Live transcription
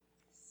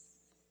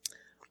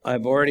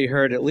I've already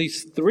heard at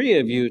least 3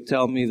 of you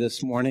tell me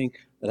this morning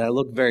that I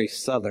look very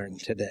Southern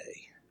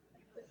today.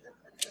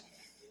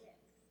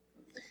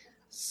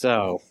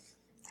 So,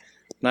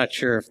 not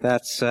sure if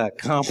that's a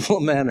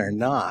compliment or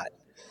not.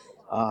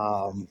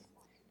 I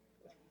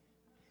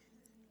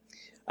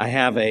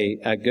have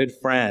a good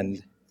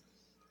friend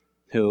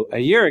who a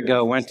year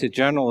ago went to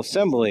General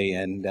Assembly,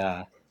 and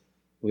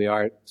we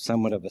are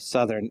somewhat of a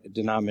Southern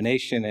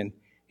denomination, and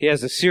he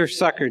has a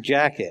seersucker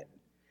jacket.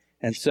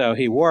 And so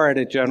he wore it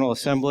at General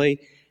Assembly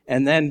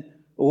and then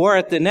wore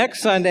it the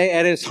next Sunday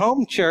at his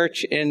home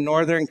church in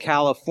Northern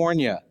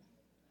California.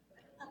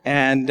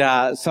 And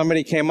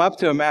somebody came up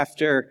to him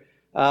after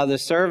the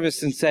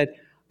service and said,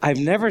 "I've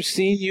never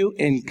seen you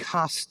in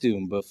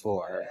costume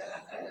before."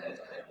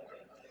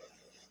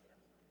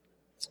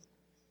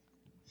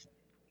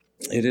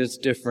 It is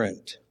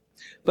different.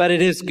 But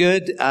it is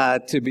good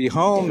to be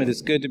home. It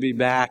is good to be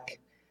back,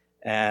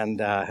 and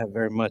have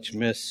very much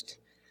missed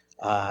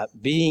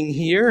being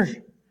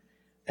here,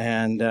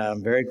 and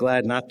I'm very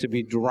glad not to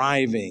be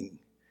driving.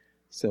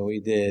 So we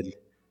did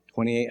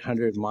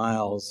 2,800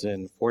 miles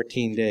in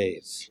 14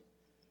 days.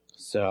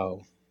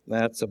 So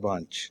that's a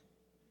bunch.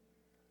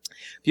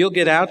 If you'll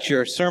get out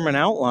your sermon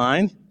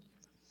outline,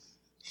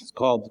 it's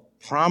called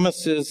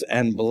Promises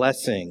and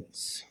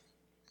Blessings.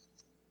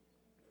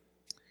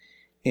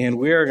 And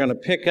we are going to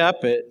pick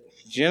up at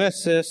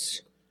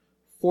Genesis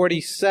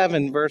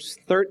 47, verse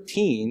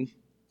 13,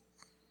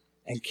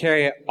 and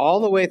carry it all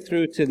the way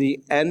through to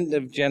the end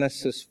of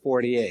Genesis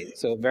 48.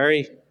 So a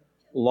very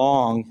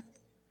long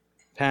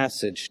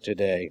passage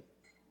today.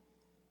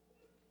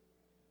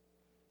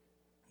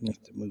 I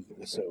have to move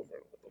this over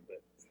a little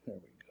bit. There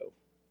we go.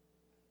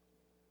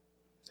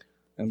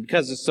 And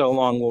because it's so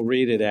long, we'll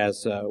read it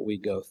as we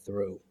go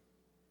through.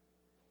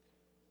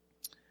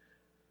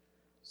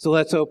 So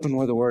let's open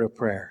with a word of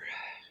prayer.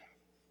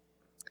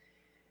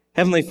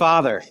 Heavenly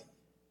Father,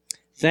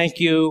 thank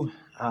you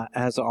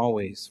as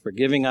always, for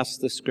giving us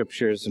the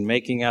scriptures and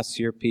making us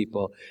your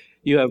people.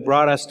 You have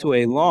brought us to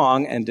a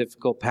long and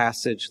difficult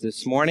passage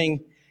this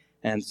morning,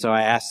 and so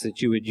I ask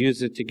that you would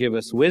use it to give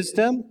us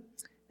wisdom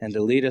and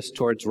to lead us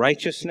towards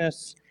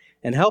righteousness,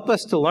 and help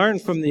us to learn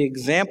from the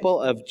example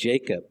of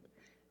Jacob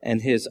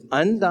and his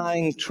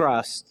undying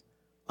trust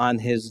on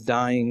his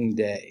dying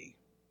day.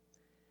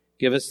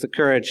 Give us the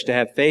courage to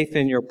have faith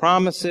in your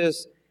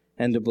promises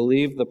and to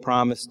believe the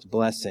promised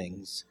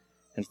blessings.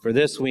 And for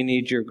this we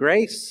need your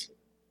grace.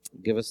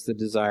 Give us the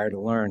desire to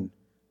learn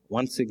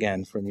once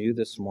again from you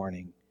this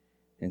morning.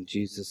 In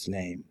Jesus'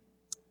 name,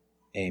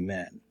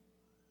 amen.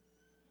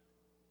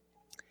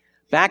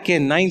 Back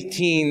in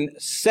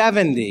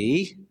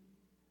 1970,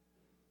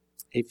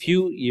 a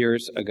few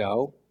years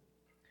ago,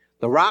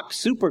 the rock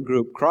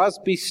supergroup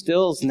Crosby,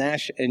 Stills,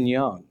 Nash &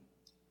 Young,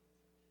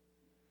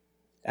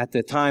 at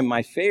the time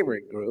my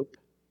favorite group,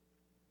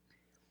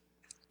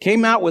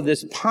 came out with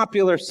this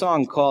popular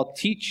song called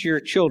Teach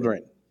Your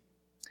Children.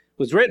 It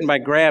was written by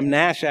Graham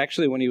Nash,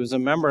 actually, when he was a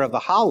member of the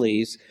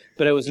Hollies,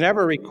 but it was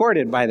never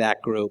recorded by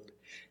that group.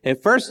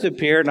 It first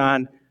appeared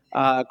on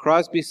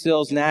Crosby,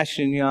 Stills, Nash &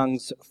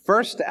 Young's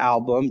first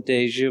album,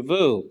 Deja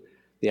Vu.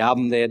 The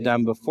album they had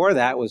done before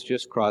that was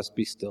just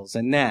Crosby, Stills,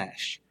 and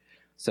Nash.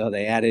 So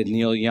they added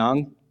Neil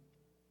Young.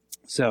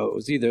 So it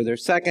was either their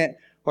second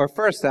or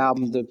first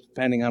album,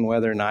 depending on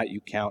whether or not you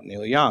count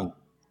Neil Young.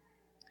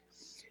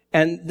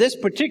 And this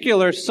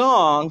particular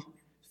song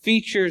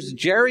features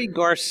Jerry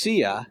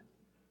Garcia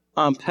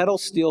on pedal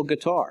steel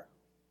guitar.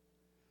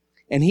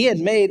 And he had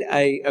made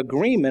an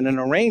agreement, an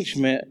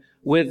arrangement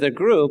with the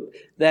group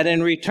that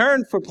in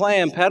return for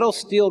playing pedal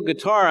steel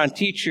guitar on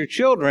Teach Your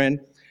Children,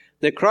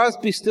 that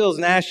Crosby, Stills,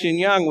 Nash &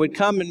 Young would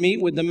come and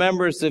meet with the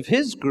members of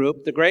his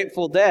group, the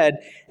Grateful Dead,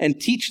 and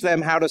teach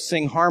them how to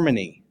sing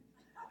harmony.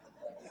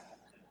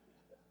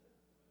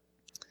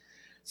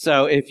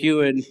 So if you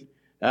would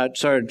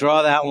sort of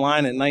draw that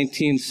line at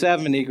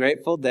 1970,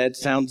 Grateful Dead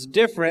sounds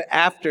different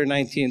after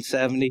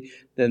 1970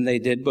 than they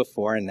did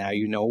before, and now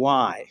you know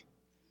why.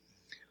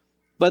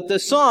 But the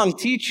song,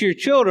 Teach Your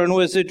Children,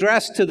 was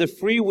addressed to the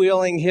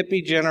freewheeling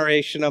hippie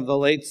generation of the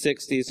late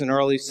 60s and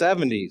early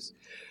 70s,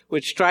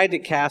 which tried to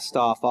cast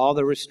off all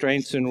the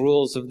restraints and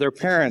rules of their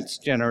parents'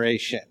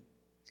 generation.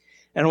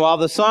 And while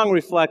the song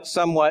reflects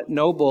somewhat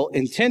noble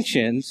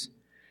intentions,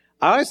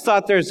 I always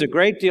thought there's a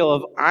great deal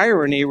of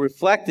irony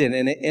reflected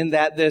in it, in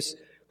that this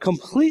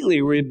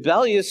completely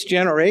rebellious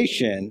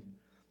generation,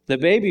 the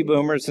baby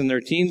boomers in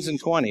their teens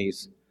and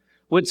 20s,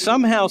 would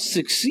somehow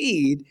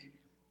succeed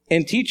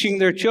in teaching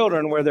their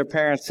children where their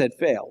parents had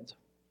failed.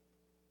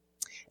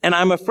 And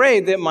I'm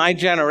afraid that my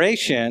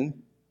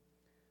generation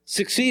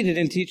succeeded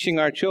in teaching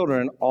our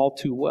children all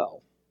too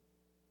well.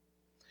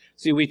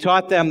 See, we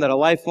taught them that a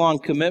lifelong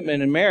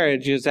commitment in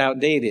marriage is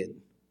outdated.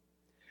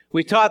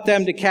 We taught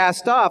them to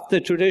cast off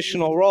the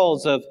traditional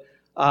roles of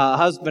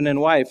husband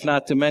and wife,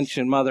 not to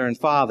mention mother and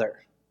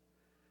father.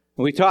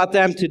 We taught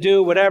them to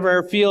do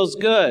whatever feels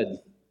good.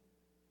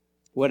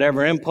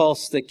 Whatever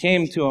impulse that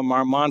came to them,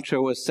 our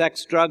mantra was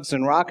sex, drugs,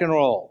 and rock and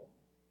roll.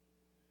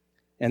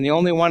 And the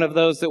only one of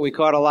those that we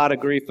caught a lot of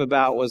grief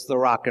about was the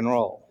rock and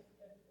roll.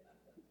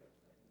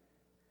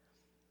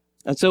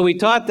 And so we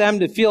taught them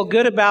to feel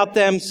good about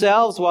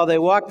themselves while they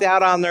walked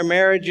out on their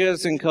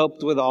marriages and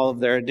coped with all of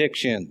their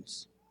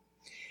addictions.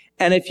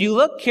 And if you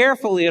look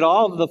carefully at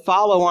all of the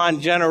follow-on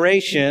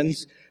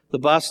generations, the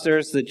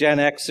Busters, the Gen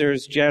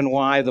Xers, Gen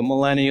Y, the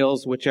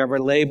Millennials, whichever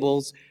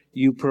labels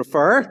you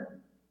prefer,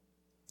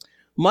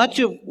 much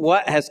of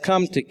what has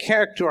come to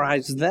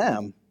characterize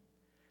them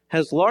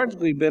has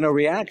largely been a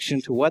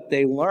reaction to what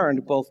they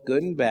learned, both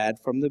good and bad,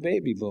 from the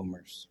baby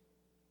boomers.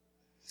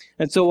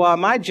 And so while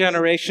my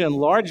generation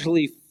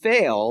largely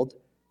failed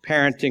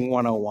Parenting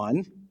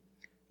 101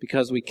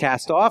 because we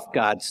cast off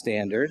God's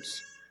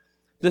standards,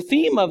 the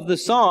theme of the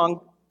song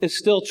is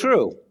still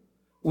true.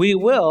 We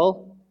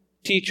will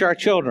teach our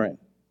children.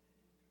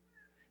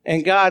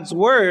 And God's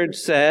word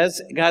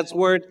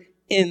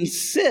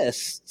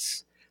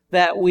insists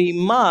that we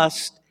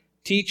must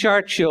teach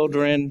our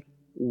children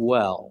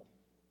well.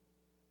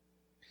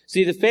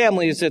 See, the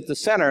family is at the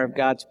center of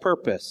God's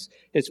purpose.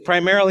 It's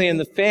primarily in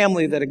the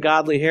family that a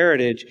godly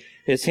heritage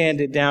is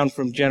handed down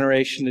from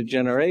generation to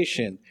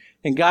generation.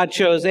 And God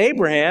chose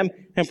Abraham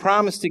and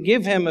promised to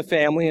give him a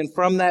family, and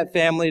from that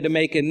family to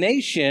make a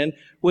nation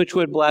which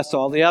would bless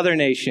all the other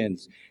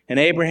nations. And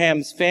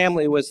Abraham's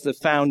family was the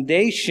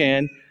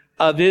foundation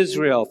of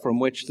Israel from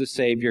which the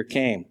Savior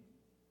came.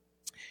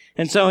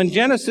 And so in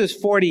Genesis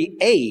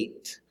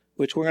 48,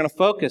 which we're going to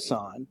focus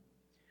on,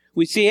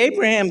 we see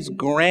Abraham's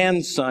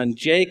grandson,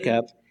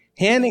 Jacob,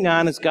 handing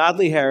on his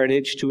godly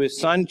heritage to his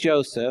son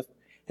Joseph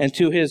and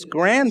to his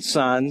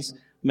grandsons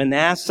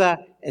Manasseh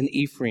and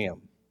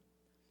Ephraim.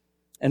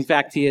 In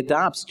fact, he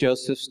adopts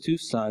Joseph's two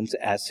sons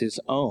as his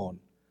own,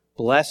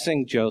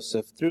 blessing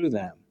Joseph through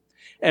them.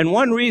 And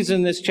one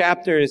reason this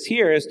chapter is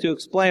here is to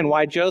explain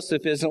why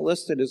Joseph isn't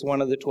listed as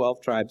one of the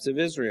 12 tribes of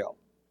Israel.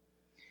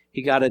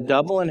 He got a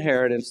double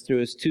inheritance through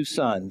his two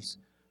sons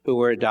who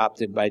were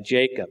adopted by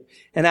Jacob.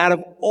 And out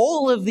of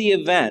all of the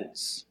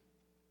events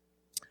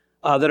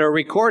that are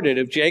recorded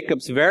of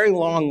Jacob's very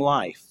long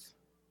life,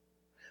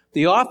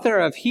 the author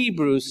of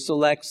Hebrews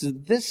selects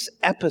this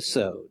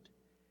episode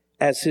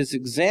as his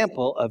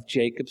example of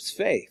Jacob's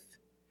faith.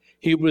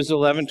 Hebrews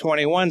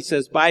 11:21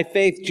 says, "By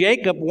faith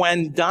Jacob,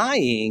 when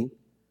dying,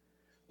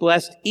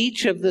 blessed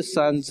each of the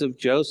sons of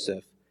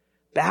Joseph,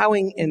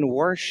 bowing in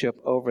worship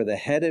over the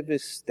head of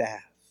his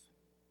staff."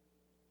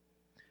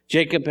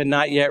 Jacob had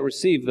not yet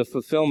received the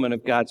fulfillment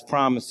of God's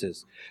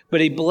promises,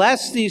 but he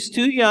blessed these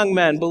two young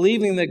men,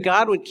 believing that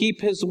God would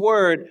keep his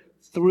word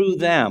through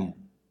them.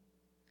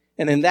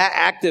 And in that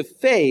act of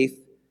faith,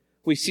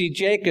 we see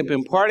Jacob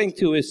imparting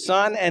to his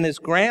son and his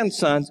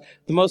grandsons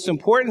the most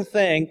important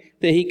thing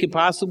that he could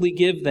possibly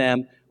give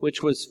them,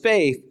 which was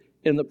faith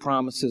in the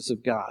promises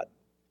of God.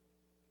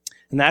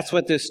 And that's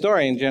what this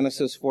story in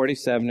Genesis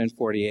 47 and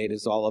 48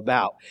 is all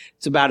about.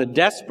 It's about a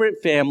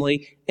desperate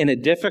family in a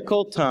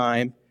difficult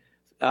time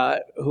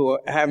who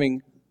are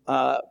having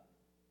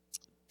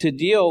to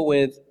deal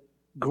with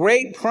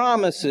great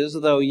promises,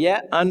 though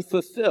yet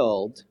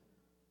unfulfilled.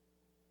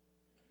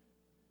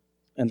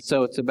 And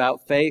so it's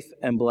about faith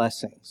and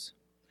blessings.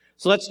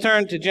 So let's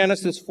turn to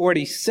Genesis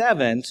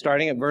 47,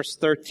 starting at verse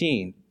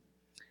 13.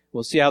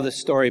 We'll see how this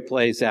story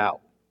plays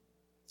out.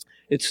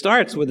 It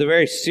starts with a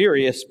very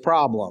serious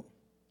problem.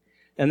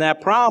 And that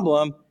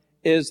problem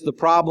is the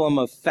problem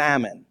of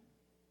famine.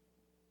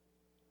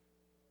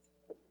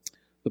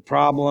 The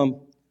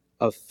problem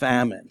of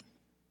famine.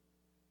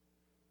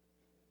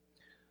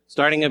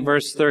 Starting at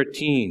verse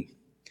 13.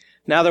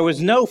 Now there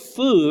was no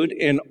food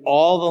in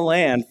all the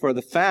land, for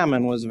the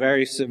famine was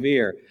very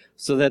severe,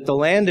 so that the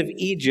land of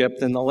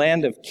Egypt and the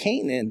land of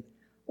Canaan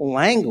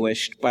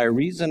languished by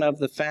reason of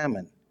the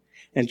famine.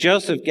 And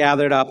Joseph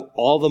gathered up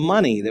all the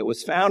money that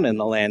was found in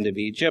the land of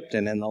Egypt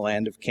and in the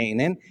land of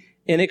Canaan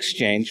in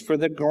exchange for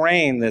the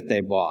grain that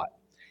they bought.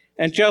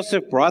 And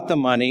Joseph brought the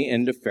money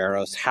into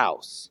Pharaoh's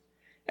house.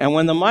 And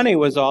when the money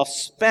was all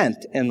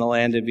spent in the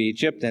land of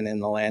Egypt and in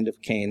the land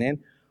of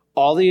Canaan,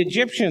 all the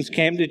Egyptians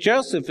came to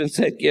Joseph and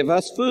said, "Give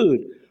us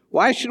food.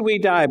 Why should we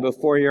die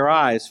before your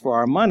eyes? For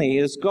our money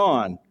is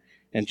gone."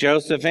 And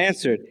Joseph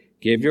answered,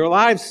 "Give your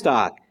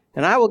livestock,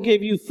 and I will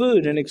give you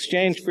food in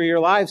exchange for your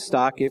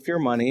livestock if your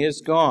money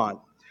is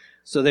gone."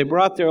 So they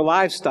brought their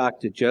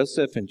livestock to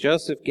Joseph, and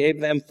Joseph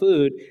gave them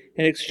food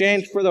in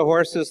exchange for the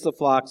horses, the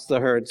flocks, the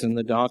herds, and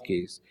the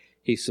donkeys.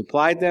 He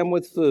supplied them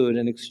with food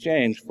in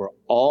exchange for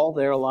all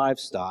their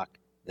livestock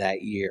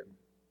that year.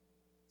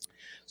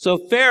 So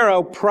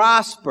Pharaoh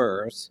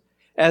prospers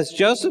as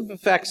Joseph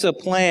effects a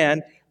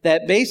plan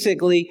that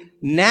basically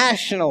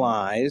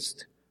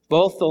nationalized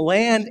both the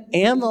land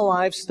and the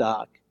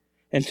livestock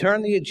and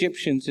turned the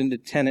Egyptians into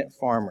tenant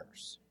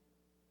farmers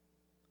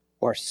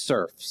or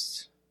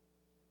serfs.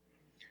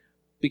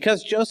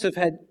 Because Joseph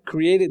had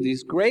created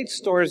these great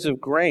stores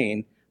of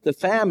grain, the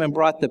famine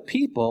brought the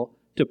people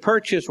to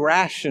purchase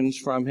rations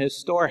from his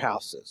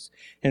storehouses.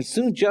 And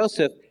soon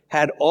Joseph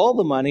had all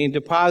the money and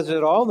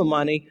deposited all the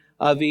money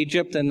of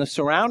Egypt and the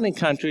surrounding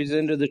countries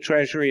into the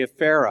treasury of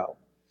Pharaoh.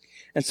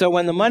 And so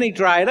when the money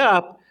dried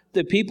up,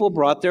 the people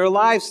brought their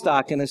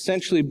livestock and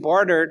essentially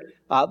bartered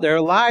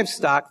their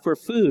livestock for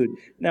food.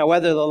 Now,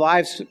 whether the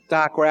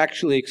livestock were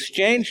actually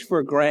exchanged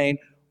for grain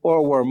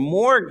or were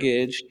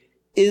mortgaged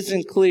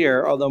isn't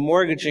clear, although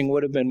mortgaging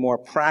would have been more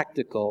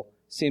practical.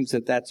 Seems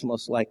that that's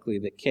most likely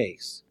the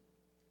case.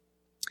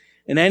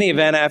 In any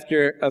event,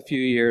 after a few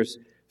years,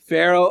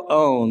 Pharaoh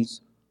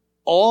owns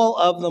all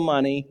of the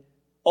money,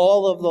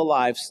 all of the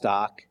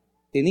livestock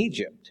in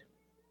Egypt.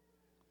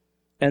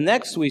 And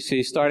next we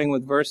see, starting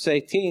with verse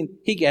 18,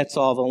 he gets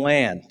all the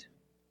land.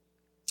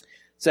 It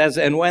says,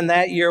 and when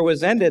that year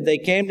was ended, they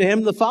came to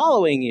him the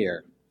following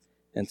year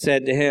and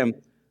said to him,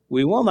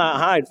 we will not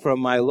hide from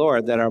my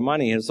Lord that our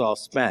money is all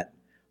spent.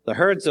 The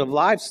herds of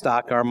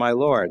livestock are my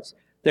Lord's.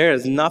 There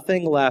is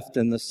nothing left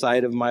in the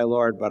sight of my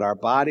Lord but our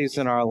bodies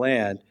and our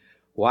land.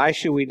 Why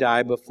should we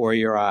die before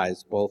your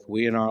eyes, both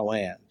we and our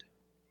land?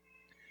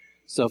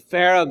 So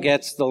Pharaoh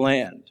gets the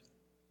land,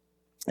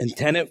 and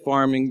tenant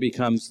farming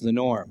becomes the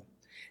norm.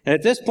 And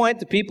at this point,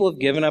 the people have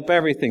given up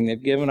everything.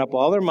 They've given up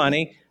all their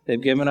money,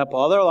 they've given up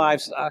all their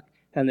livestock,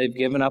 and they've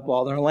given up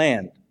all their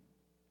land.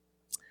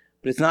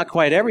 But it's not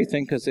quite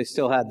everything because they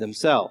still had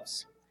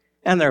themselves,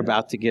 and they're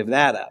about to give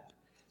that up.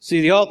 See,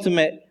 the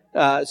ultimate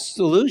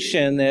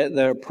solution,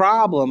 the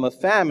problem of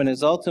famine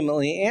is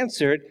ultimately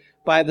answered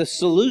by the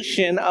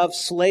solution of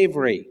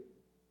slavery.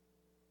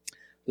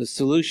 The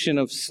solution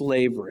of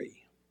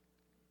slavery.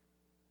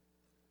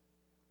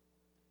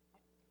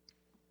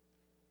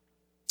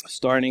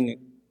 Starting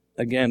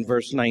again,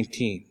 verse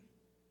 19.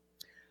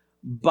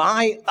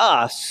 Buy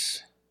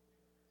us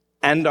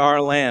and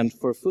our land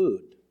for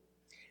food,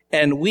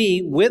 and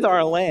we, with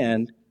our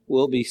land,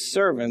 will be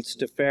servants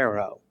to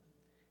Pharaoh.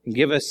 And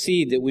give us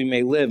seed that we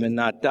may live and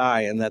not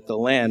die, and that the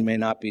land may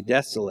not be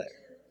desolate.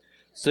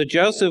 So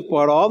Joseph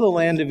bought all the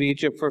land of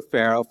Egypt for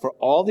Pharaoh, for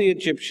all the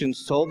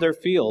Egyptians sold their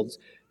fields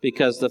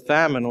because the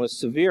famine was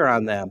severe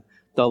on them.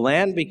 The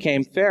land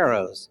became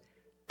Pharaoh's.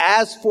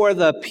 As for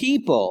the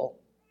people,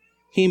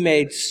 he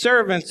made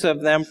servants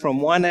of them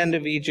from one end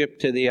of Egypt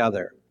to the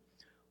other.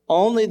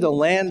 Only the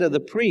land of the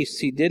priests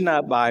he did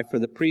not buy, for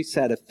the priests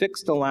had a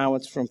fixed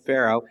allowance from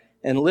Pharaoh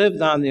and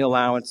lived on the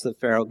allowance that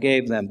Pharaoh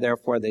gave them.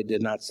 Therefore, they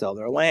did not sell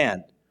their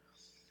land.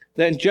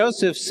 Then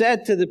Joseph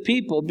said to the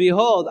people,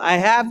 behold, I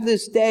have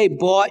this day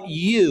bought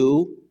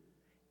you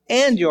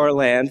and your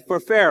land for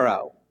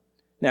Pharaoh.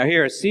 Now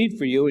here is seed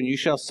for you, and you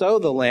shall sow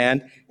the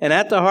land, and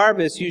at the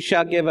harvest you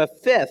shall give a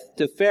fifth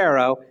to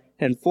Pharaoh,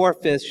 and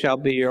 4/5 shall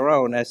be your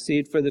own, as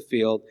seed for the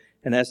field,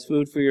 and as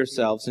food for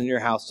yourselves and your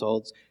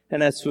households,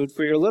 and as food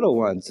for your little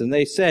ones. And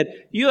they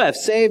said, you have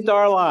saved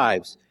our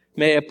lives.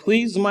 May it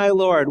please my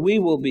Lord, we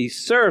will be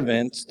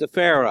servants to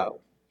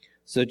Pharaoh.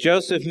 So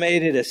Joseph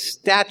made it a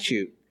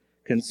statute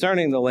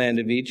concerning the land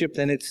of Egypt,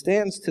 and it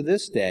stands to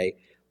this day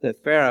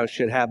that Pharaoh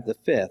should have the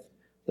fifth.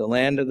 The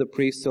land of the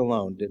priests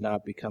alone did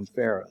not become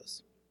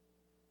Pharaoh's.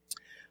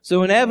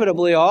 So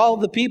inevitably, all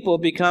the people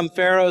become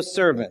Pharaoh's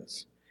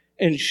servants.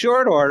 In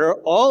short order,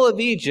 all of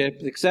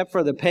Egypt, except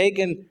for the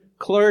pagan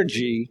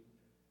clergy,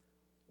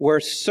 were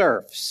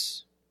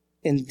serfs,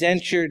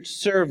 indentured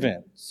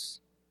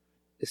servants,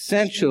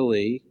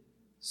 essentially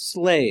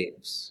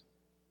slaves.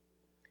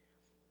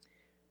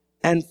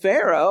 And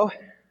Pharaoh,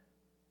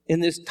 in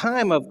this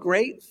time of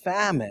great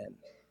famine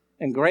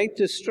and great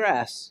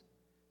distress,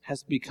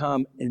 has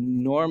become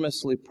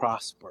enormously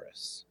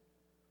prosperous.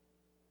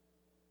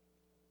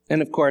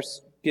 And of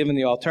course, given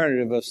the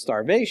alternative of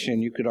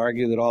starvation, you could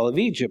argue that all of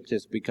Egypt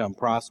has become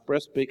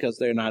prosperous because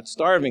they're not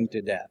starving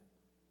to death.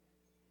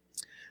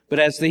 But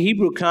as the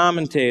Hebrew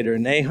commentator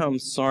Nahum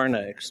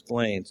Sarna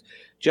explains,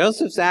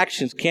 Joseph's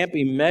actions can't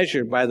be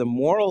measured by the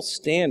moral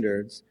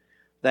standards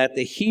that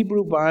the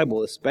Hebrew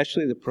Bible,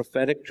 especially the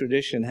prophetic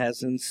tradition,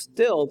 has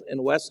instilled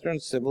in Western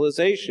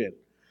civilization.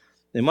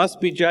 They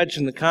must be judged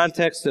in the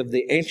context of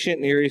the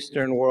ancient Near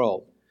Eastern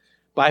world,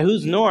 by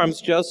whose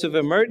norms Joseph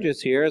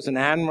emerges here as an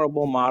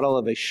admirable model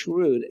of a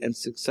shrewd and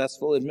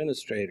successful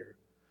administrator.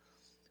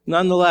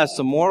 Nonetheless,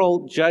 a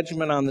moral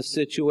judgment on the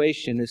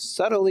situation is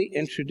subtly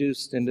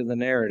introduced into the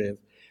narrative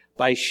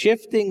by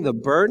shifting the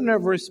burden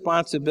of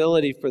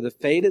responsibility for the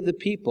fate of the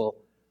people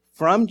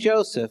from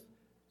Joseph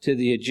to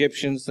the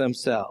Egyptians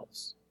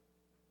themselves.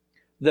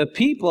 The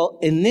people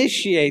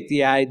initiate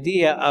the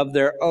idea of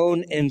their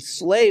own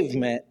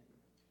enslavement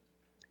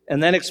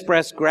and then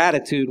express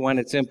gratitude when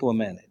it's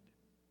implemented.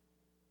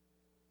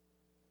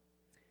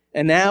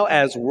 And now,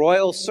 as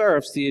royal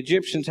serfs, the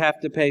Egyptians have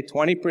to pay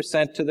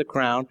 20% to the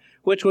crown,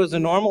 which was a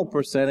normal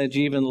percentage,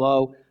 even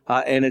low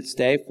in its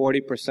day.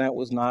 40%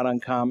 was not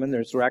uncommon.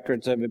 There's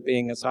records of it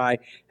being as high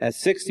as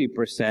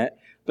 60%.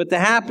 But the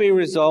happy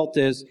result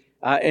is,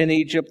 in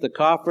Egypt, the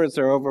coffers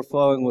are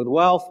overflowing with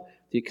wealth.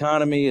 The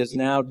economy is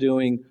now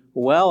doing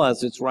well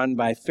as it's run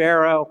by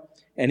Pharaoh.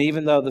 And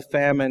even though the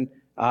famine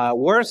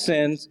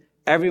worsens,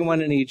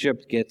 everyone in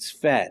Egypt gets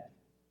fed.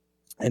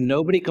 And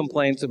nobody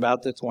complains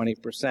about the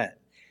 20%.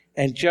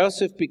 And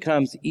Joseph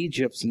becomes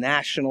Egypt's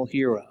national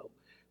hero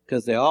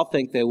because they all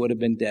think they would have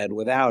been dead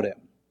without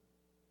him.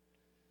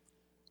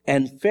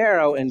 And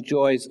Pharaoh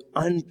enjoys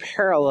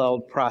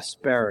unparalleled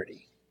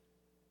prosperity.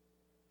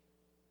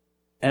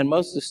 And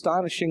most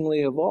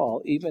astonishingly of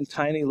all, even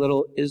tiny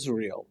little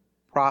Israel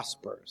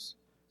prospers,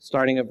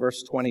 starting at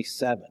verse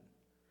 27.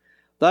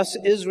 Thus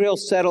Israel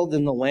settled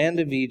in the land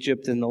of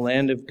Egypt and the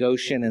land of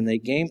Goshen, and they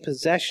gained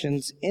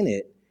possessions in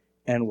it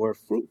and were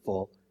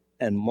fruitful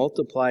and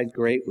multiplied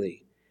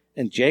greatly.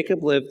 And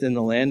Jacob lived in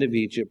the land of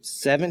Egypt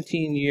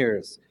 17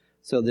 years.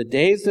 So the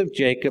days of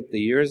Jacob,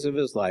 the years of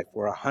his life,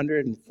 were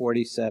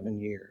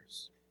 147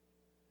 years.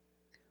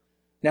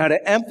 Now,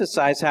 to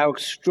emphasize how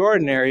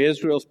extraordinary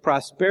Israel's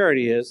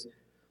prosperity is,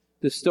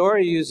 the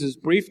story uses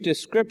brief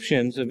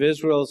descriptions of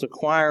Israel's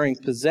acquiring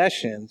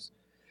possessions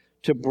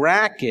to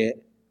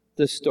bracket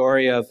the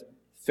story of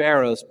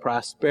Pharaoh's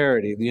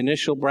prosperity. The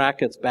initial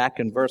brackets back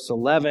in verse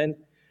 11,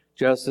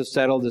 Joseph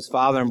settled his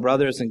father and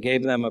brothers and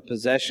gave them a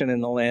possession in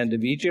the land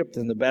of Egypt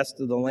and the best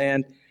of the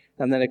land.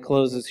 And then it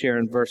closes here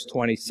in verse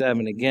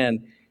 27,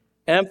 again,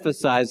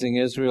 emphasizing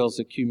Israel's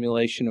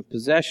accumulation of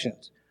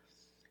possessions.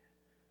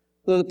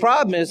 So the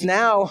problem is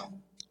now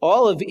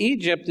all of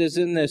Egypt is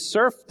in this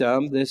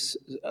serfdom, this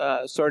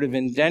sort of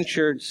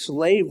indentured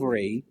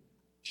slavery,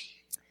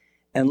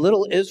 and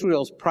little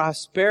Israel's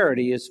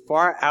prosperity is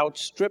far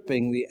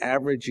outstripping the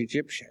average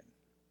Egyptian.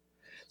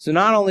 So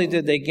not only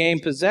did they gain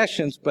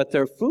possessions, but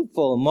they're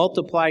fruitful and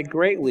multiplied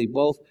greatly,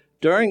 both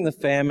during the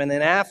famine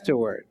and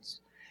afterwards.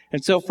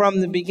 And so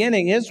from the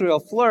beginning, Israel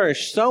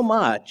flourished so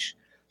much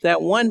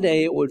that one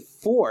day it would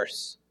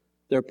force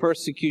their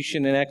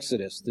persecution in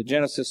Exodus. The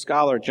Genesis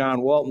scholar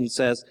John Walton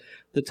says,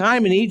 "The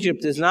time in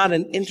Egypt is not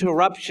an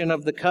interruption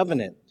of the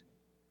covenant,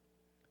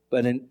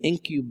 but an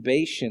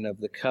incubation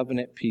of the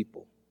covenant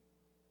people."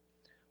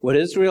 What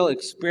Israel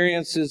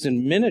experiences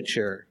in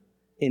miniature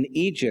in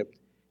Egypt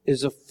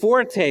is a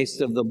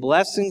foretaste of the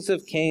blessings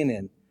of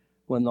Canaan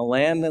when the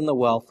land and the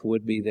wealth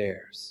would be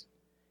theirs.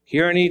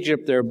 Here in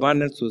Egypt, their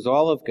abundance was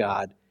all of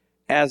God,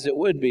 as it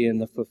would be in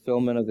the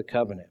fulfillment of the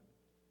covenant.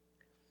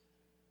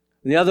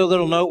 The other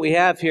little note we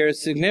have here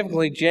is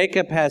significantly,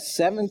 Jacob has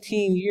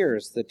 17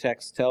 years, the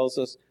text tells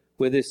us,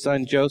 with his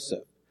son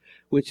Joseph,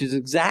 which is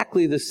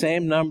exactly the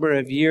same number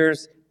of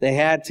years they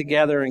had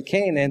together in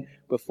Canaan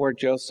before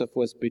Joseph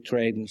was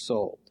betrayed and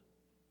sold.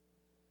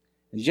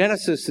 And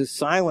Genesis is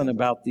silent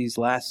about these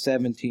last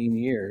 17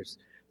 years,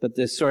 but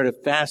this sort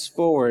of fast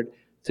forward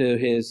to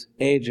his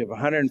age of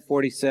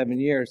 147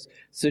 years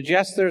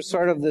suggests there's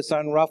sort of this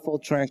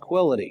unruffled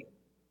tranquility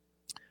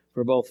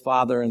for both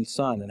father and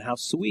son, and how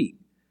sweet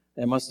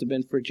that must have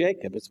been for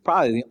Jacob. It's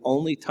probably the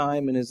only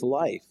time in his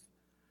life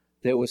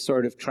that was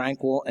sort of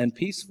tranquil and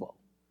peaceful,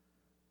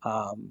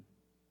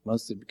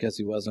 mostly because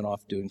he wasn't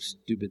off doing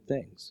stupid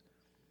things.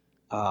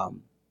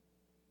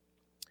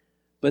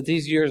 But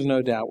these years,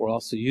 no doubt, were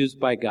also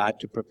used by God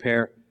to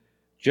prepare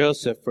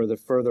Joseph for the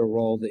further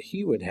role that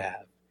he would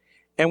have.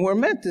 And we're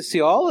meant to see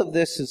all of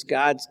this as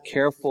God's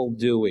careful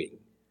doing.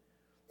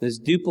 This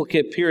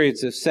duplicate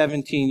periods of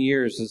 17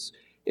 years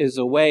is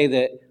a way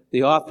that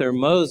the author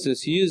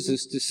Moses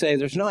uses to say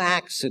there's no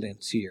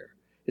accidents here.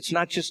 It's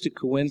not just a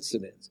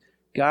coincidence.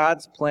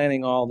 God's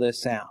planning all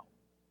this out.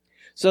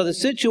 So the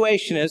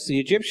situation is the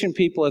Egyptian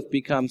people have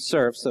become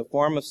serfs, a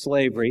form of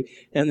slavery,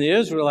 and the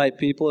Israelite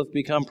people have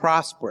become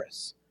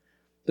prosperous.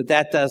 But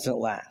that doesn't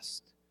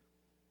last.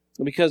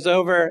 Because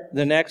over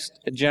the next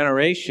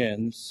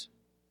generations,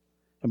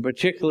 and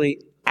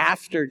particularly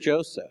after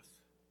Joseph,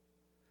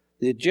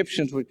 the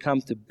Egyptians would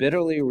come to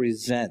bitterly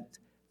resent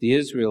the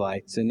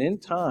Israelites, and in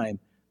time,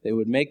 they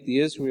would make the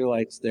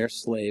Israelites their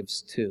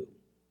slaves too.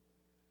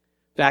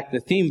 In fact,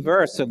 the theme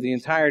verse of the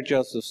entire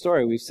Joseph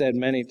story, we've said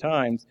many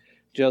times,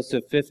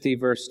 Genesis 50,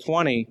 verse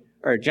 20,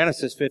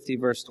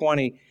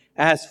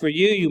 "As for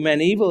you, you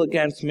meant evil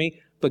against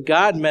me, but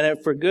God meant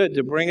it for good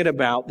to bring it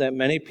about that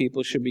many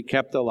people should be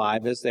kept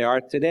alive as they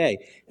are today."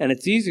 And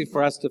it's easy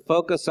for us to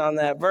focus on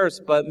that verse,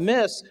 but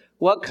miss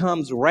what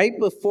comes right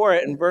before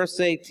it in verse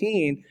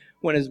 18,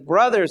 when his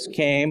brothers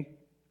came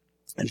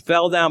and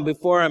fell down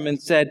before him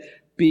and said,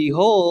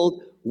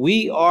 "Behold,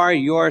 we are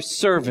your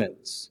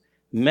servants."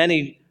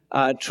 Many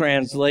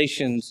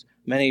translations,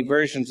 many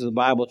versions of the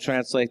Bible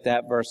translate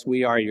that verse,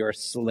 "We are your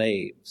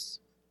slaves."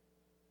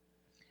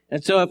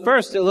 And so at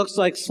first it looks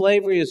like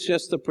slavery is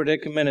just the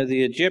predicament of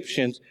the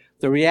Egyptians.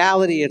 The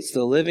reality, it's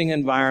the living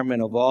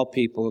environment of all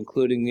people,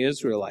 including the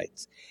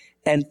Israelites.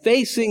 And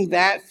facing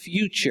that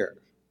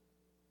future,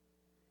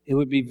 it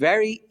would be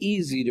very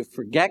easy to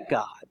forget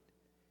God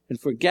and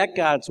forget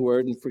God's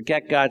word and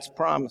forget God's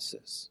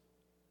promises.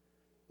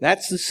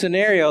 That's the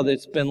scenario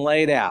that's been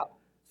laid out.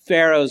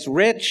 Pharaoh's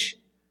rich.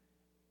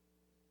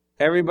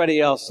 Everybody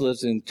else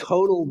lives in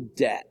total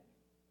debt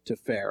to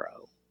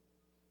Pharaoh.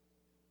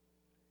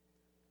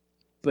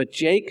 But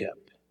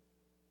Jacob,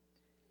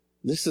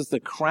 this is the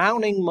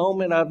crowning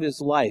moment of his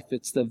life.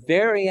 It's the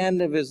very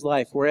end of his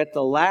life. We're at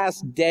the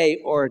last day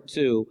or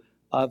two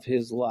of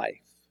his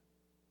life.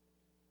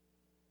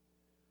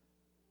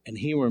 And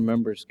he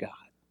remembers God.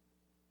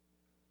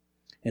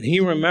 And he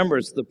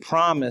remembers the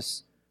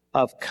promise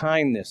of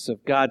kindness,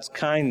 of God's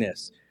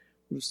kindness.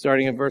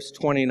 Starting at verse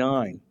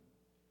 29.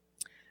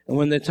 "And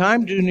when the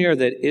time drew near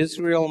that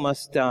Israel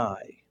must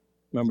die,"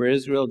 remember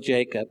Israel,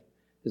 Jacob,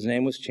 his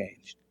name was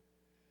changed.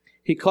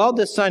 He called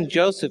his son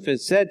Joseph and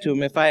said to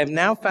him, "If I have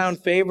now found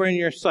favor in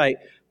your sight,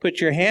 put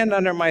your hand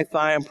under my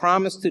thigh and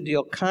promise to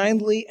deal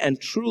kindly and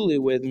truly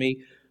with me.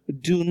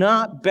 Do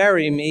not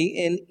bury me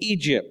in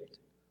Egypt,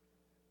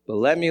 but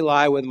let me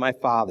lie with my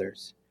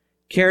fathers.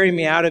 Carry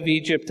me out of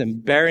Egypt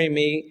and bury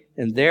me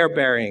in their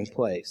burying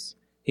place."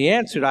 He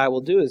answered, "I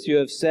will do as you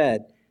have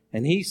said."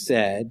 And he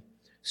said,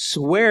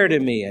 "Swear to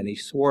me." And he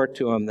swore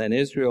to him. Then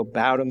Israel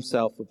bowed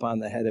himself upon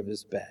the head of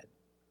his bed.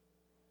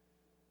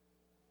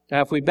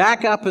 Now, if we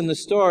back up in the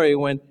story,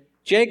 when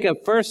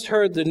Jacob first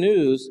heard the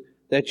news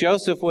that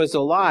Joseph was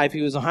alive,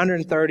 he was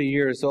 130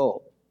 years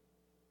old.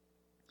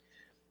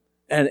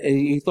 And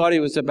he thought he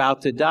was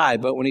about to die.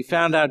 But when he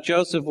found out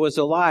Joseph was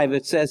alive,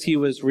 it says he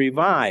was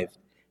revived.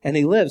 And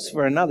he lives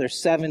for another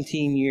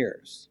 17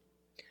 years.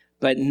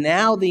 But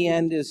now the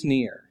end is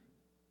near.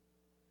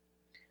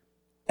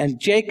 And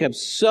Jacob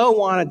so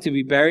wanted to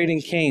be buried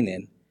in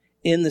Canaan,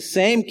 in the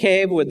same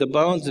cave with the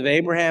bones of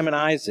Abraham and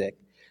Isaac,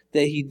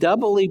 that he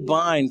doubly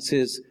binds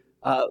his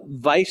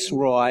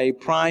viceroy,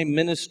 prime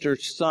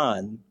minister's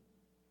son,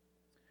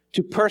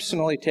 to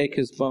personally take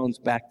his bones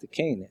back to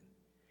Canaan.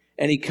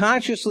 And he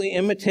consciously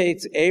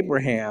imitates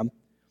Abraham.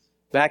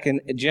 Back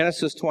in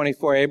Genesis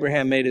 24,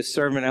 Abraham made his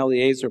servant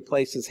Eliezer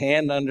place his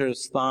hand under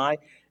his thigh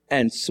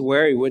and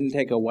swear he wouldn't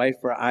take a wife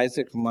for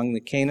Isaac from among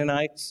the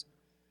Canaanites.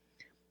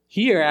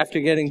 Here,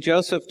 after getting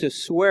Joseph to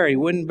swear he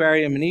wouldn't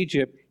bury him in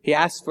Egypt, he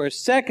asks for a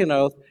second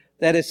oath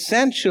that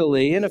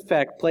essentially, in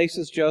effect,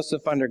 places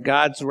Joseph under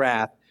God's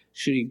wrath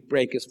should he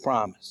break his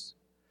promise.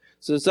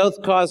 So this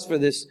oath calls for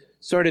this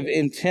sort of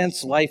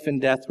intense life and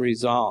death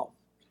resolve.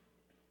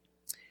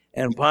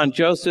 And upon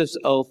Joseph's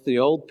oath, the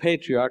old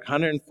patriarch,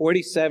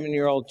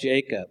 147-year-old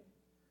Jacob,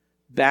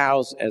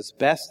 bows as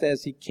best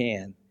as he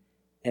can,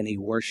 and he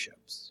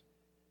worships.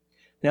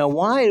 Now,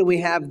 why do we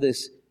have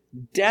this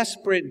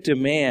desperate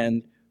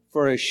demand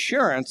for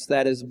assurance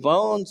that his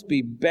bones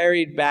be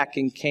buried back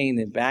in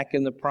Canaan, back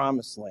in the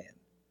promised land?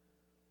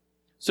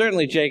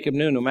 Certainly Jacob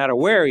knew no matter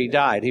where he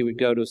died, he would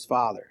go to his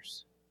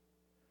fathers.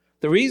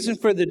 The reason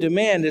for the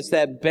demand is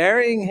that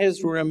burying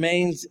his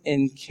remains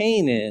in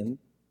Canaan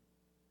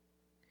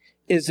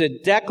is a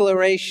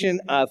declaration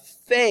of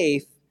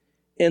faith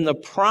in the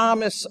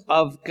promise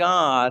of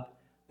God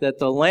that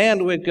the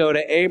land would go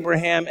to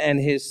Abraham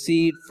and his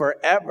seed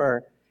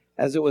forever,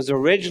 as it was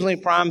originally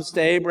promised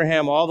to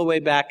Abraham all the way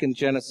back in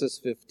Genesis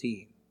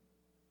 15.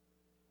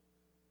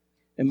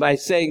 And by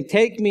saying,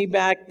 "Take me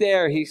back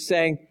there," he's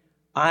saying,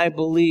 I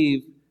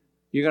believe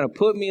you're going to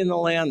put me in the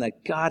land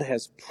that God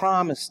has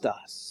promised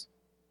us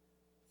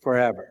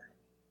forever.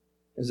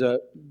 It's a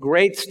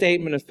great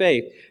statement of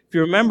faith. If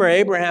you remember,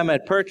 Abraham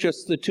had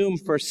purchased the tomb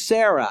for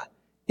Sarah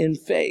in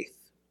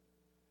faith.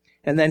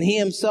 And then he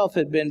himself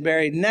had been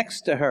buried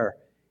next to her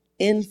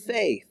in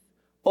faith.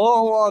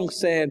 All along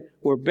saying,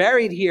 we're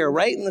buried here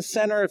right in the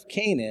center of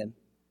Canaan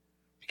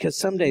because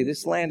someday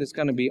this land is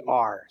going to be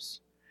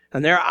ours.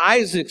 And there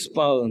Isaac's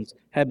bones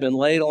had been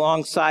laid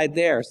alongside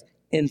theirs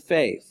in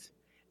faith.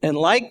 And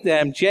like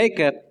them,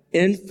 Jacob,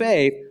 in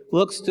faith,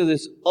 looks to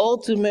this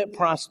ultimate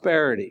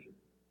prosperity.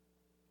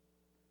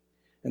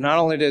 And not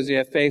only does he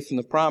have faith in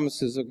the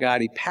promises of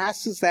God, he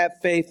passes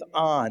that faith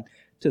on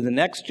to the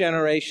next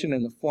generation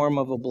in the form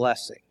of a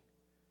blessing.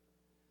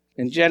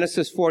 In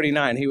Genesis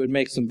 49, he would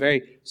make some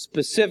very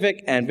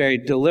specific and very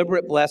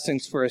deliberate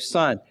blessings for his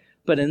son.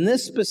 But in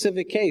this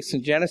specific case,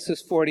 in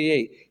Genesis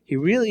 48, he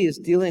really is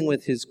dealing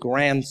with his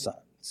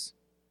grandsons.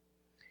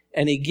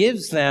 And he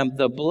gives them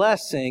the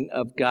blessing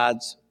of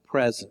God's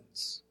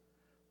presence.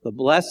 The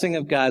blessing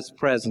of God's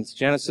presence,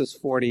 Genesis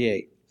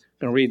 48. I'm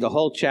going to read the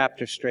whole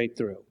chapter straight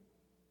through.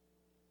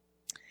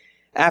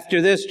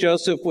 After this,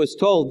 Joseph was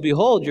told,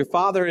 "Behold, your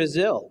father is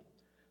ill."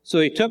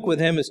 So he took with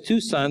him his two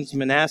sons,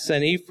 Manasseh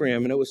and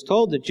Ephraim, and it was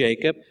told to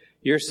Jacob,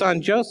 "Your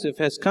son Joseph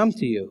has come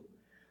to you."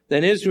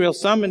 Then Israel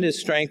summoned his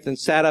strength and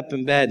sat up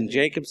in bed. And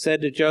Jacob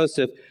said to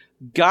Joseph,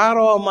 "God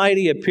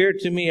Almighty appeared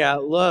to me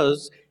at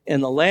Luz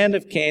in the land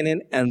of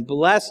Canaan and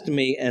blessed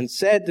me and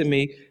said to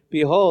me,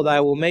 'Behold,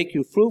 I will make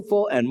you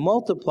fruitful and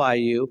multiply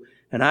you,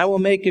 and I will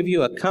make of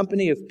you a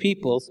company of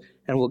peoples,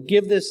 and will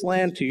give this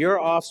land to your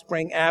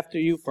offspring after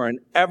you for an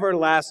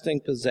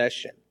everlasting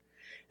possession.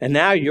 And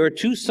now your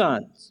two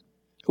sons,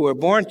 who were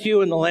born to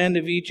you in the land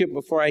of Egypt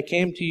before I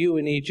came to you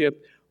in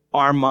Egypt,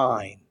 are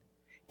mine.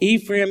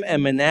 Ephraim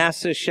and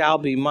Manasseh shall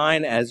be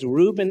mine as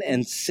Reuben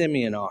and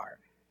Simeon are.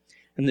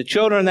 And the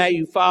children that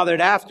you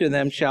fathered after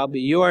them shall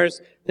be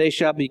yours. They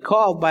shall be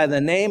called by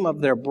the name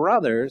of their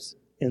brothers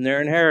in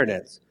their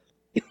inheritance.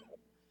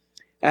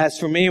 As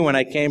for me, when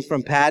I came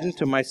from Paddan,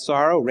 to my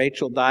sorrow,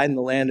 Rachel died in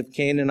the land of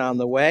Canaan on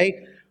the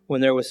way, when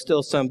there was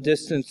still some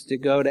distance to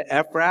go to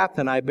Ephrath,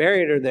 and I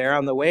buried her there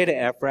on the way to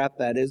Ephrath,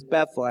 that is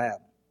Bethlehem.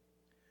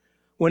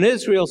 When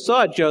Israel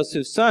saw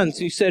Joseph's sons,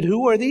 he said,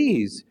 'Who are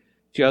these?'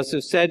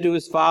 Joseph said to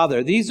his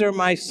father, 'These are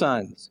my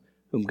sons,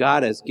 whom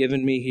God has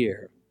given me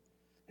here.'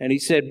 And he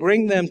said,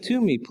 'Bring them to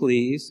me,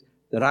 please,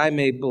 that I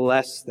may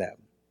bless them.'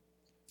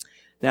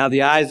 Now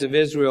the eyes of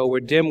Israel were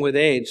dim with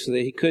age, so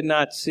that he could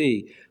not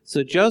see.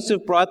 So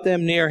Joseph brought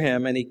them near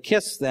him, and he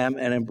kissed them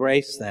and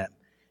embraced them.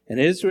 And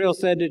Israel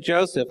said to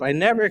Joseph, I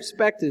never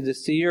expected to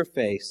see your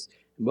face,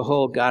 and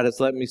behold, God has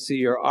let me see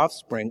your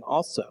offspring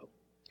also.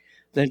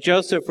 Then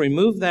Joseph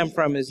removed them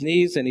from his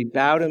knees, and he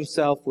bowed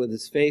himself with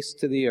his face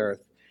to the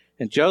earth.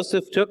 And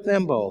Joseph took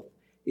them both,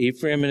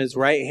 Ephraim in his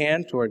right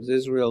hand towards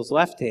Israel's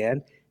left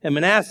hand, and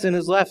Manasseh in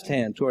his left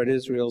hand toward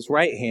Israel's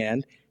right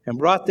hand, and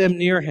brought them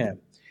near him.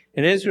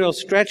 And Israel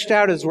stretched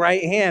out his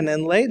right hand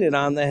and laid it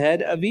on the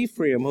head of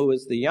Ephraim, who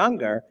was the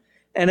younger,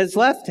 and his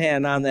left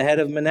hand on the head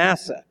of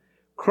Manasseh,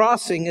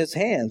 crossing his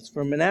hands,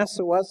 for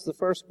Manasseh was the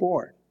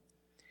firstborn.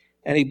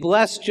 And he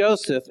blessed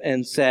Joseph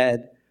and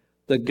said,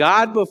 the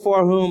God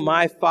before whom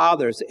my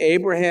fathers,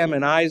 Abraham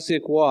and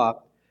Isaac,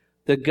 walked,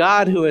 the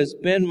God who has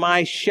been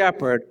my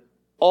shepherd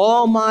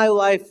all my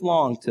life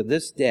long to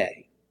this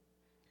day,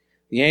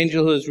 the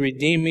angel who has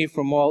redeemed me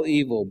from all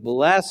evil,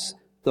 bless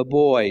the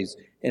boys,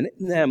 and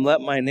in them let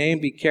my name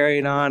be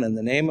carried on in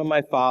the name of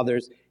my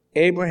fathers,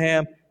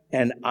 Abraham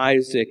and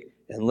Isaac,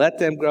 and let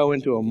them grow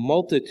into a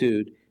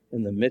multitude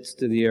in the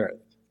midst of the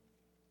earth.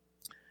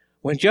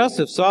 When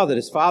Joseph saw that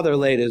his father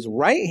laid his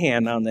right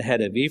hand on the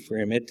head of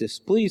Ephraim, it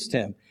displeased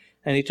him.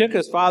 And he took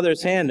his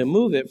father's hand to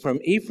move it from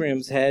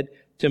Ephraim's head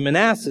to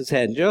Manasseh's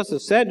head. And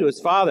Joseph said to his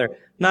father,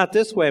 not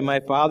this way, my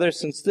father,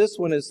 since this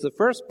one is the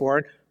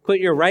firstborn, put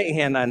your right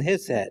hand on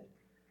his head.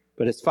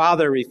 But his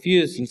father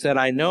refused and said,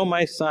 I know,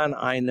 my son,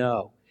 I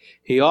know.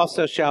 He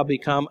also shall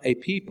become a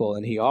people,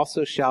 and he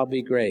also shall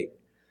be great.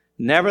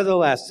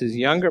 Nevertheless, his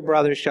younger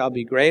brother shall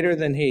be greater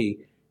than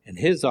he, and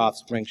his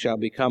offspring shall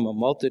become a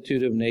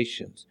multitude of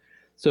nations.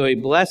 So he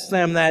blessed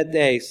them that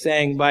day,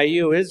 saying, by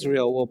you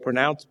Israel will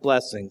pronounce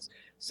blessings,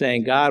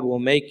 saying, God will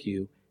make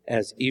you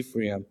as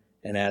Ephraim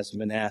and as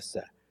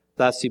Manasseh.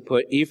 Thus he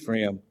put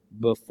Ephraim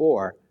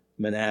before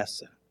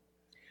Manasseh.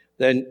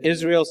 Then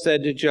Israel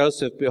said to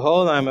Joseph,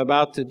 behold, I am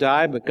about to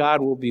die, but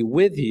God will be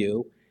with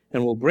you,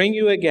 and will bring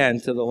you again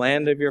to the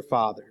land of your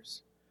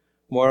fathers.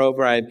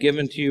 Moreover, I have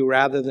given to you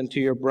rather than to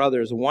your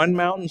brothers one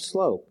mountain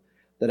slope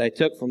that I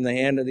took from the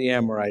hand of the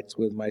Amorites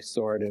with my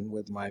sword and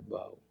with my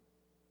bow.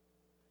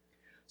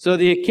 So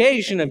the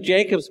occasion of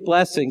Jacob's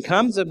blessing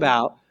comes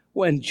about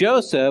when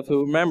Joseph,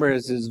 who remember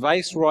is his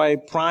viceroy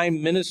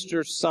prime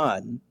minister's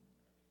son,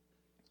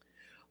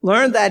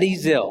 learned that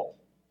he's ill.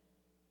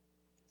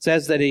 It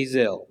says that he's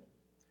ill.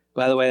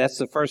 By the way, that's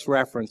the first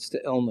reference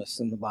to illness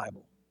in the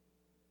Bible.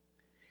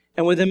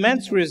 And with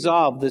immense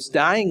resolve, this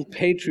dying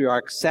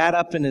patriarch sat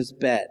up in his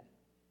bed.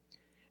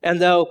 And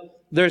though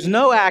there's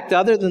no act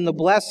other than the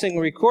blessing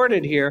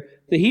recorded here,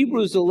 the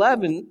Hebrews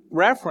 11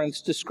 reference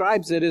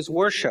describes it as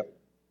worship.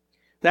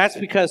 That's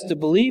because to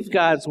believe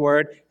God's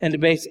word and to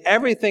base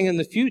everything in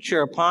the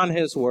future upon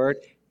his word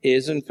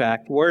is, in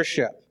fact,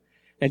 worship.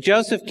 And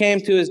Joseph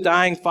came to his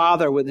dying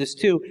father with his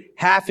two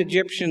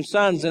half-Egyptian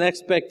sons in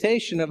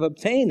expectation of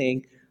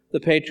obtaining the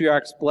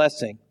patriarch's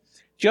blessing.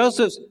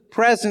 Joseph's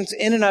presence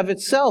in and of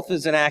itself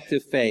is an act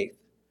of faith.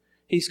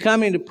 He's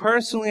coming to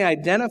personally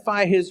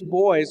identify his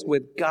boys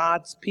with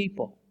God's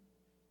people.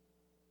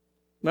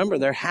 Remember,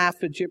 they're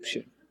half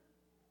Egyptian.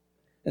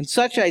 And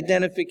such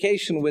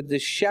identification with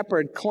this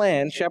shepherd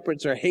clan,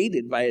 shepherds are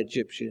hated by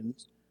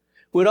Egyptians,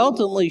 would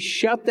ultimately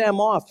shut them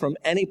off from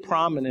any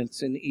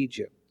prominence in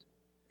Egypt.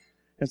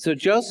 And so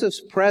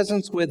Joseph's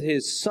presence with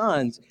his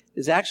sons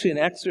is actually an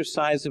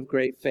exercise of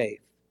great faith.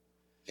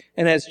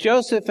 And as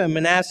Joseph and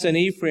Manasseh and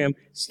Ephraim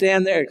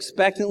stand there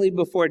expectantly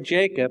before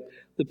Jacob,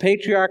 the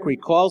patriarch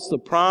recalls the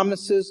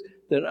promises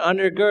that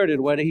undergirded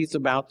what he's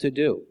about to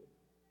do.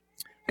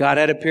 God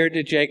had appeared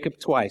to Jacob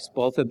twice,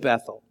 both at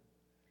Bethel.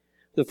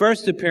 The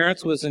first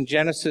appearance was in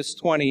Genesis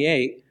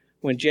 28,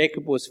 when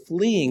Jacob was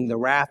fleeing the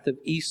wrath of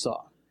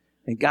Esau.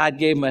 And God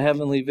gave him a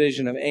heavenly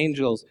vision of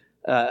angels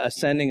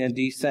ascending and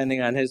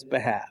descending on his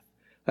behalf,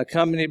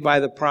 accompanied by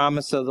the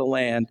promise of the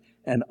land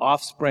and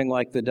offspring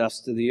like the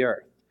dust of the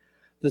earth.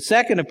 The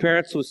second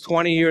appearance was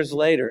 20 years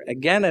later,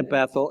 again at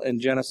Bethel in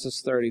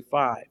Genesis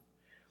 35.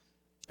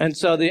 And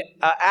so the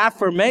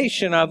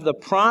affirmation of the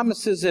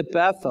promises at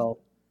Bethel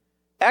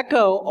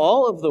echo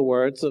all of the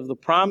words of the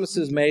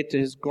promises made to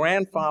his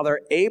grandfather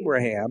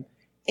Abraham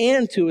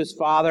and to his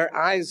father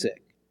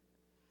Isaac.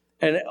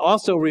 And it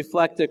also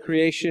reflect the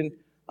creation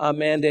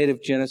mandate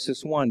of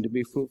Genesis 1, to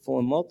be fruitful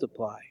and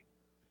multiply.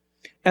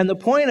 And the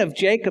point of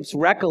Jacob's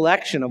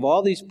recollection of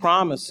all these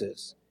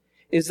promises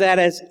is that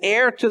as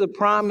heir to the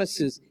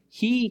promises,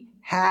 he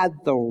had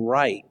the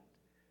right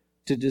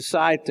to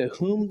decide to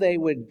whom they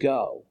would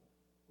go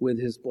with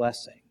his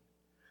blessing.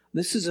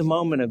 This is a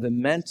moment of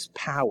immense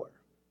power.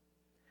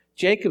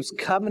 Jacob's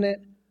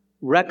covenant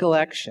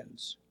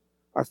recollections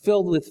are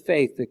filled with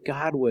faith that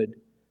God would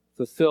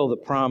fulfill the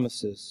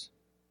promises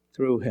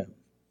through him.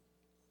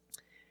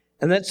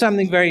 And then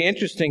something very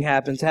interesting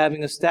happens.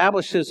 Having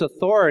established his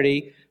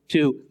authority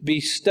to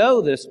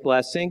bestow this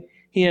blessing,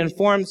 he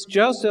informs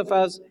Joseph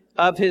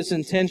of his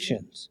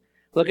intentions.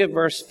 Look at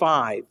verse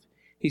 5.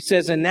 He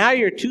says, and now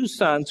your two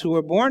sons who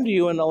were born to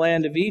you in the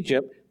land of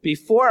Egypt,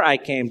 before I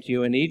came to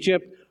you in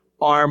Egypt,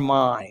 are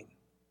mine.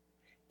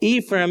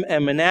 Ephraim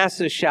and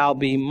Manasseh shall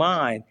be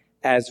mine,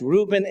 as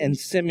Reuben and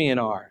Simeon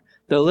are.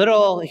 The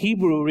little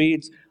Hebrew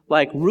reads,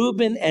 like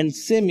Reuben and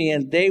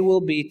Simeon, they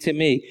will be to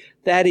me.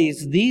 That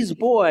is, these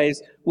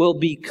boys will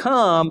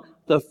become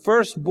the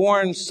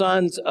firstborn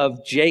sons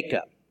of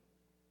Jacob.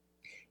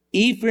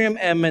 Ephraim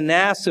and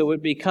Manasseh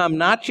would become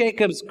not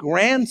Jacob's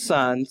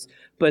grandsons,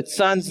 but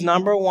sons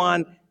number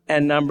 1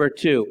 and number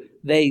 2.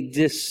 They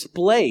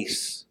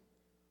displace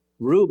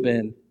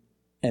Reuben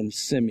and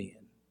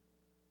Simeon.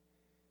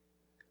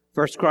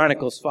 1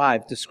 Chronicles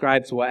 5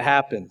 describes what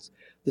happens.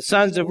 The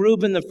sons of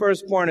Reuben, the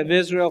firstborn of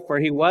Israel,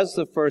 for he was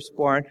the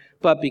firstborn,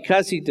 but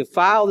because he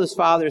defiled his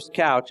father's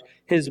couch,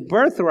 his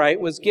birthright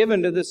was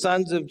given to the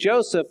sons of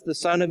Joseph, the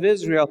son of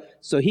Israel,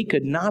 so he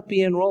could not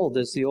be enrolled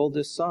as the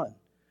oldest son.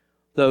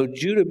 Though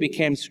Judah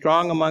became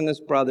strong among his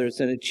brothers,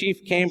 and a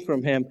chief came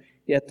from him,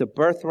 yet the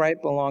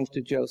birthright belonged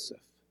to Joseph.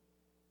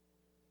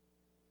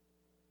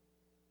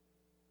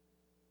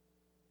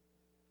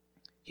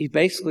 He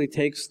basically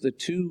takes the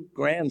 2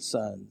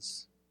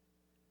 grandsons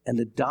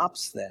and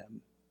adopts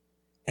them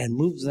and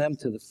moves them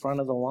to the front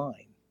of the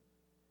line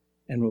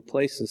and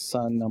replaces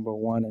son number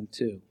 1 and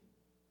 2.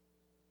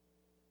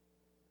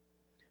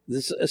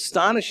 This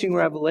astonishing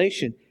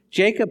revelation,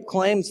 Jacob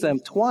claims them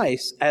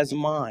twice as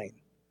mine,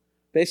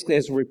 basically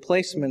as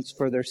replacements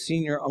for their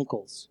senior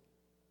uncles.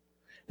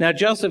 Now,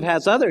 Joseph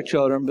has other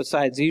children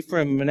besides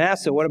Ephraim and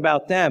Manasseh. What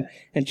about them?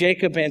 And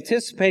Jacob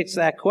anticipates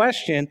that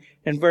question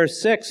in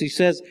verse 6. He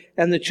says,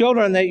 and the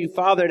children that you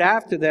fathered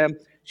after them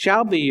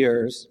shall be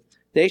yours.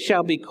 They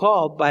shall be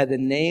called by the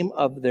name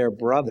of their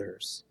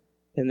brothers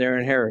in their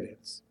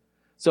inheritance.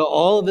 So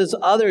all of his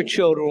other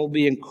children will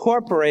be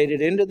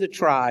incorporated into the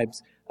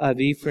tribes of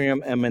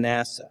Ephraim and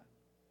Manasseh.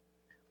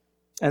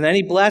 And then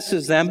he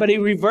blesses them, but he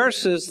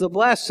reverses the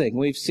blessing.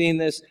 We've seen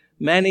this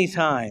many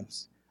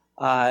times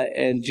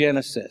in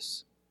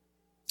Genesis.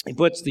 He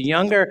puts the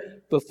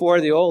younger before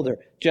the older,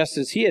 just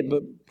as he had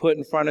put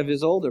in front of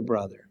his older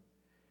brother.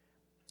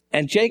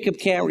 And Jacob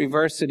can't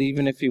reverse it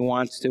even if he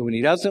wants to, and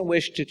he doesn't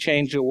wish to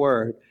change a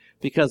word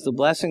because the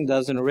blessing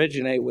doesn't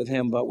originate with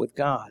him but with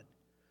God.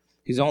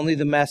 He's only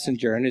the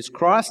messenger, and his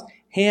crossed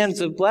hands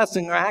of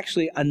blessing are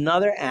actually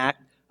another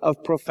act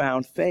of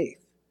profound faith.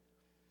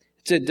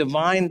 It's a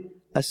divine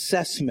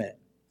assessment.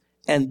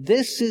 And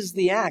this is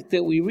the act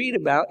that we read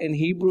about in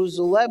Hebrews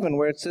 11,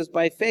 where it says,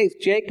 by faith,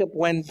 Jacob,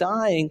 when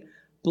dying,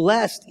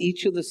 blessed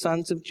each of the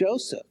sons of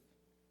Joseph.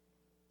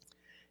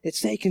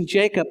 It's taken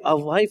Jacob a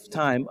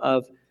lifetime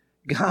of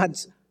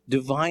God's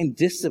divine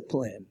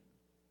discipline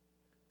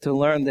to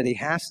learn that he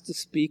has to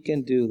speak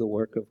and do the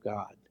work of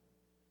God.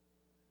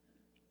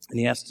 And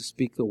he has to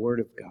speak the word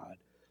of God.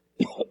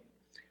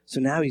 So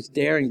now he's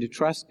daring to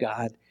trust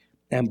God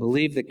and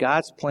believe that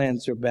God's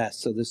plans are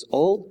best. So this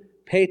old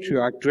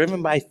patriarch,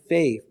 driven by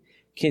faith,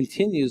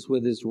 continues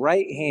with his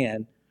right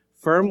hand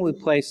firmly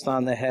placed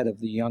on the head of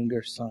the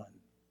younger son.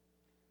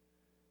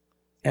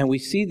 And we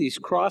see these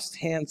crossed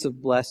hands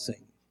of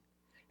blessing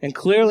and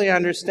clearly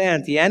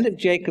understand at the end of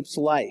Jacob's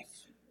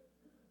life,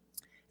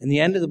 in the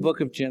end of the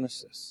book of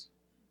Genesis,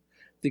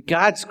 that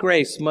God's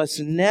grace must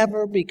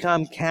never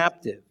become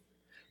captive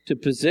to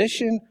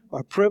position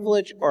or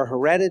privilege or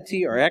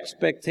heredity or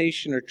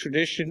expectation or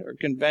tradition or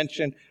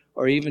convention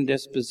or even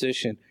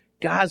disposition.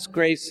 God's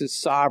grace is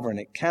sovereign.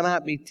 It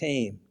cannot be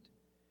tamed.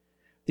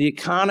 The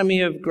economy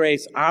of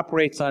grace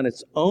operates on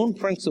its own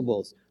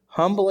principles,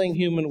 humbling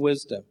human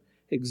wisdom,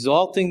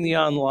 exalting the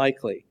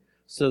unlikely,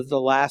 so that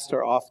the last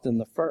are often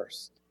the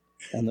first,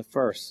 and the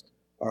first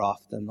are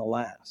often the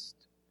last.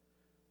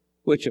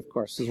 Which, of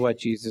course, is what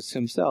Jesus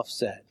himself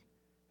said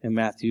in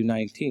Matthew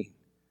 19.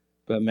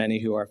 But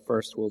many who are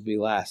first will be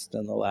last,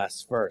 and the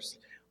last first.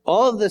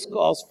 All of this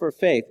calls for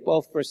faith,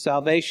 both for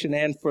salvation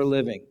and for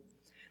living.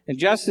 And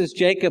just as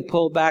Jacob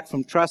pulled back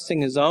from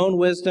trusting his own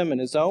wisdom and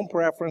his own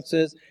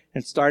preferences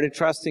and started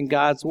trusting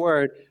God's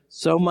word,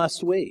 so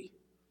must we.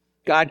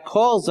 God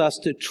calls us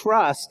to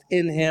trust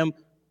in him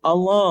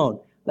alone.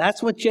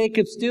 That's what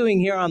Jacob's doing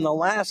here on the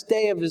last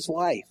day of his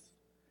life.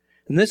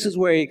 And this is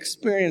where he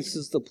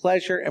experiences the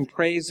pleasure and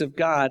praise of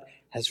God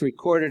as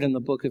recorded in the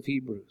book of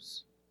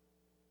Hebrews.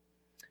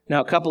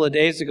 Now, a couple of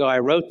days ago, I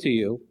wrote to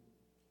you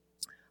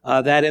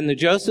that in the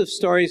Joseph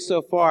story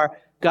so far,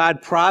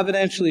 God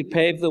providentially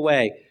paved the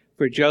way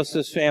for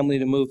Joseph's family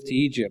to move to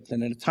Egypt.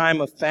 And in a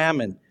time of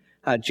famine,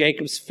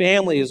 Jacob's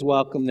family is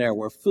welcome there,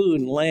 where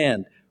food and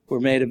land were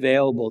made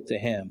available to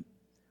him.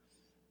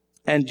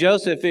 And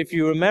Joseph, if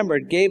you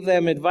remembered, gave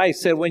them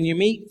advice, said, when you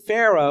meet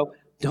Pharaoh,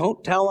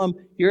 don't tell him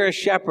you're a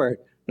shepherd.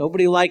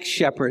 Nobody likes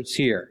shepherds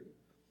here.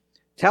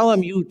 Tell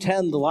him you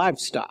tend the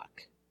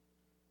livestock.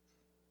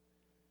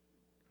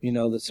 You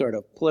know, the sort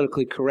of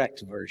politically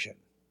correct version.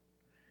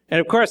 And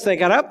of course, they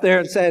got up there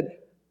and said,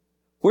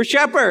 we're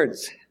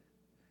shepherds.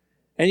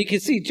 And you can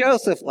see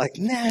Joseph like,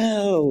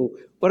 no,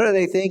 what are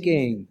they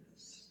thinking?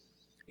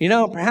 You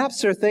know,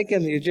 perhaps they're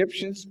thinking the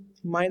Egyptians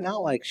might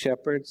not like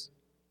shepherds,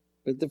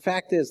 but the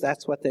fact is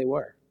that's what they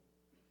were.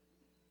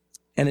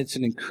 And it's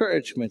an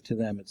encouragement to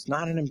them. It's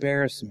not an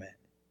embarrassment.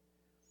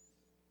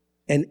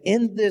 And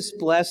in this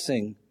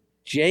blessing,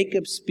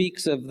 Jacob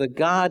speaks of the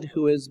God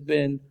who has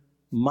been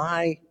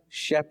my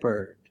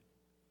shepherd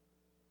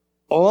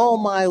all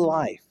my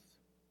life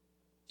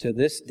to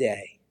this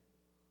day.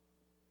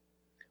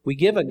 We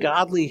give a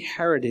godly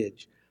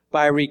heritage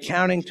by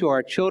recounting to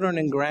our children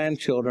and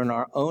grandchildren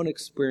our own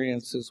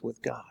experiences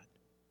with God.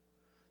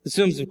 It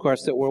assumes, of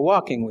course, that we're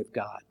walking with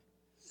God.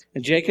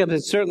 And Jacob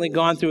has certainly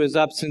gone through his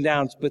ups and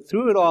downs, but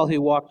through it all, he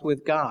walked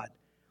with God.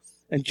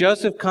 And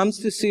Joseph comes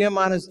to see him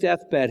on his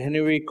deathbed, and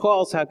he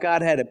recalls how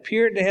God had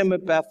appeared to him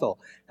at Bethel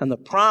and the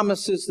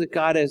promises that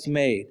God has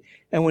made.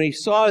 And when he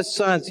saw his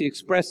sons, he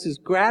expressed his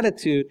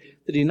gratitude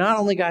that he not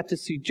only got to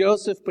see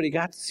Joseph, but he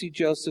got to see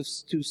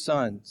Joseph's 2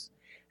 sons.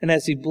 And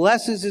as he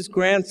blesses his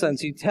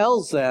grandsons, he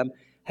tells them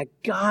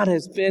that God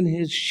has been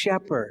his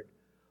shepherd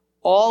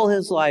all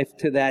his life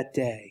to that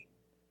day.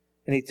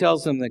 And he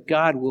tells them that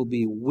God will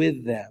be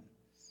with them.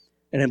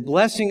 And in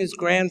blessing his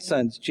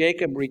grandsons,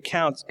 Jacob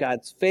recounts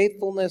God's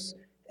faithfulness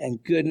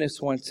and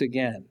goodness once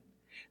again.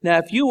 Now,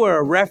 if you were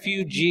a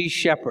refugee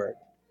shepherd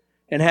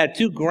and had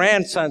 2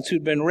 grandsons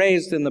who'd been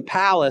raised in the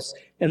palace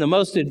in the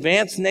most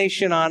advanced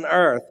nation on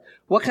earth,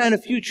 what kind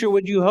of future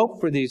would you hope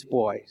for these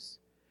boys?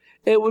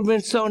 It would have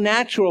been so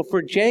natural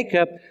for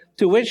Jacob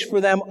to wish for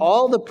them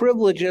all the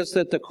privileges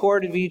that the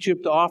court of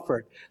Egypt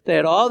offered. They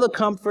had all the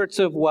comforts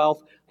of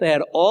wealth. They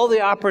had all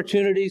the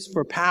opportunities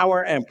for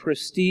power and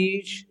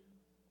prestige.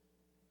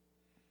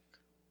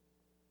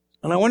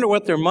 And I wonder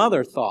what their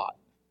mother thought.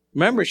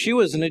 Remember, she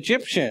was an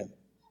Egyptian.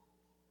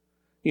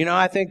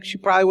 I think she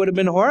probably would have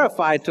been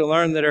horrified to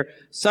learn that her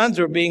sons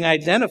were being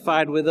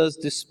identified with those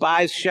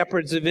despised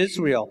shepherds of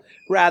Israel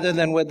rather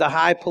than with the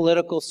high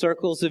political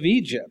circles of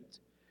Egypt.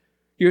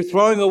 You're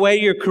throwing away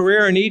your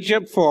career in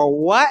Egypt for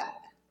what?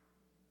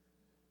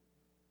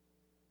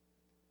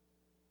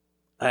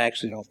 I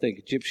actually don't think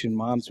Egyptian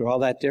moms are all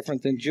that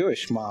different than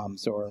Jewish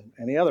moms or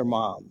any other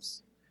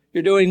moms.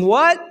 You're doing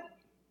what?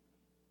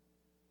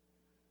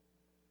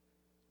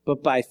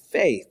 But by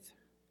faith,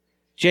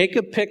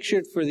 Jacob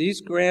pictured for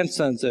these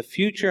grandsons a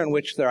future in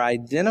which they're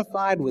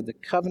identified with the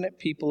covenant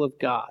people of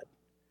God.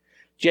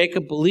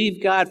 Jacob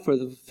believed God for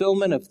the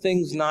fulfillment of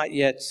things not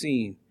yet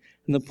seen.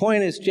 And the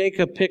point is,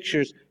 Jacob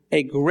pictures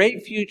a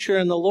great future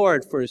in the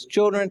Lord for his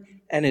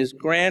children and his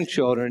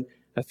grandchildren,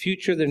 a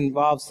future that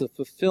involves the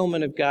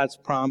fulfillment of God's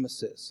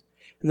promises.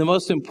 And the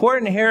most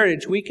important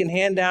heritage we can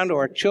hand down to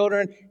our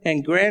children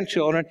and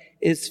grandchildren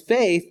is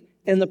faith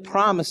in the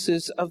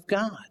promises of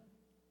God.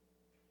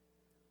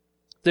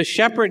 The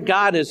shepherd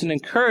God is an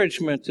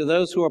encouragement to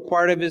those who are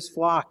part of his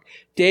flock.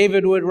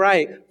 David would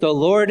write, "The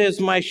Lord is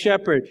my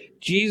shepherd."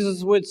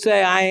 Jesus would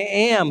say, "I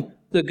am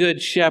the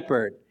good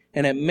shepherd."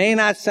 And it may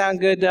not sound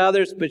good to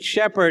others, but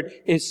shepherd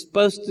is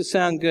supposed to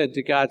sound good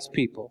to God's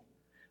people.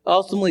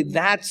 Ultimately,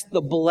 that's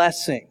the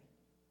blessing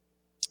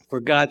for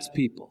God's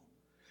people.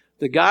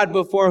 The God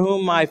before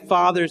whom my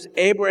fathers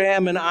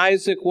Abraham and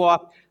Isaac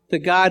walked, the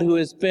God who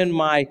has been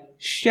my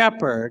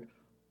shepherd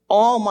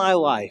all my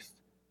life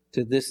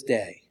to this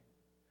day.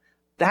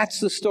 That's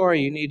the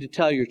story you need to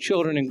tell your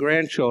children and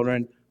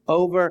grandchildren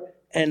over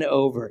and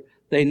over.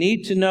 They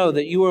need to know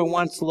that you were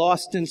once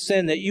lost in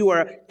sin, that you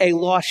were a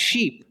lost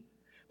sheep,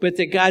 but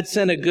that God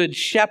sent a good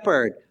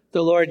shepherd,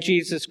 the Lord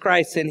Jesus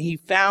Christ, and he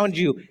found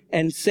you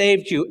and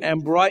saved you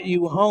and brought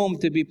you home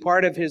to be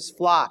part of his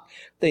flock.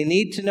 They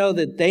need to know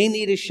that they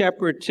need a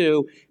shepherd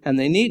too, and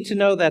they need to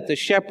know that the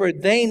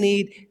shepherd they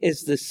need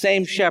is the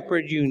same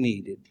shepherd you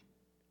needed.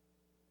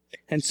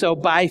 And so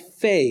by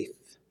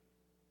faith,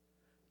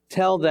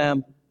 tell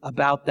them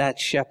about that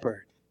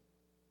shepherd.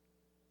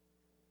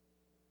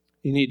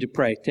 You need to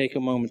pray. Take a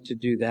moment to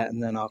do that,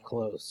 and then I'll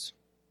close.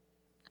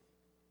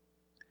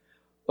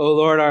 O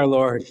Lord, our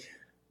Lord,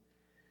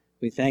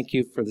 we thank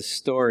you for the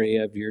story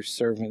of your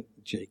servant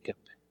Jacob.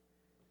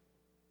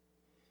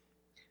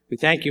 We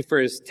thank you for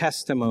his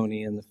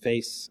testimony in the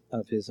face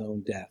of his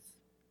own death.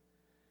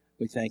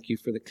 We thank you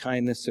for the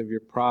kindness of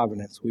your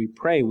providence. We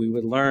pray we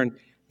would learn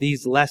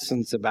these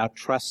lessons about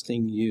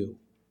trusting you.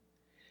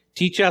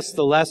 Teach us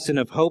the lesson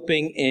of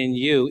hoping in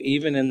you,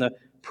 even in the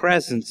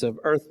presence of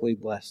earthly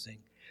blessing.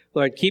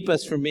 Lord, keep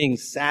us from being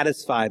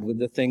satisfied with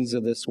the things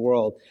of this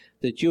world,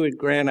 that you would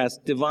grant us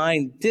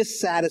divine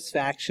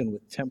dissatisfaction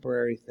with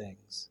temporary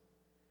things,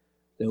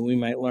 that we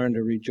might learn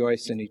to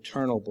rejoice in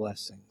eternal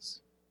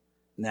blessings,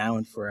 now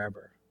and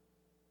forever.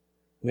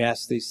 We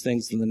ask these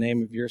things in the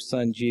name of your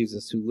Son,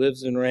 Jesus, who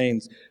lives and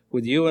reigns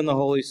with you and the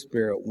Holy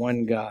Spirit,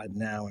 one God,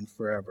 now and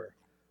forever.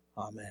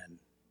 Amen.